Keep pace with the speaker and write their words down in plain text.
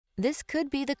This could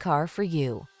be the car for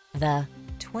you. The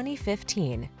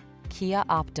 2015 Kia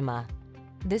Optima.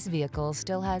 This vehicle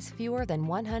still has fewer than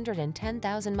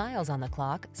 110,000 miles on the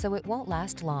clock, so it won't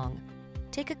last long.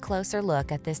 Take a closer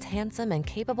look at this handsome and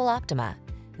capable Optima.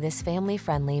 This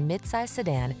family-friendly midsize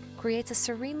sedan creates a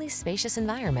serenely spacious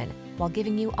environment while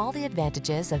giving you all the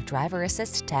advantages of driver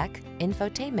assist tech,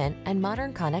 infotainment, and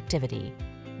modern connectivity.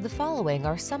 The following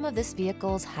are some of this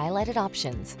vehicle's highlighted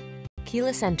options: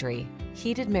 keyless entry,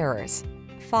 heated mirrors,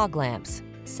 fog lamps,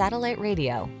 satellite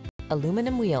radio,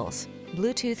 aluminum wheels,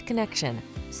 Bluetooth connection,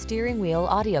 steering wheel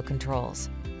audio controls,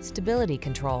 stability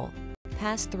control,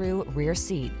 pass-through rear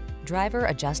seat, driver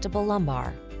adjustable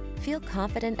lumbar. Feel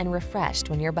confident and refreshed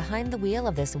when you're behind the wheel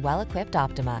of this well-equipped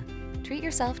Optima. Treat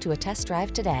yourself to a test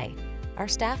drive today. Our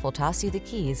staff will toss you the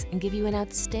keys and give you an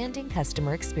outstanding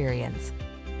customer experience.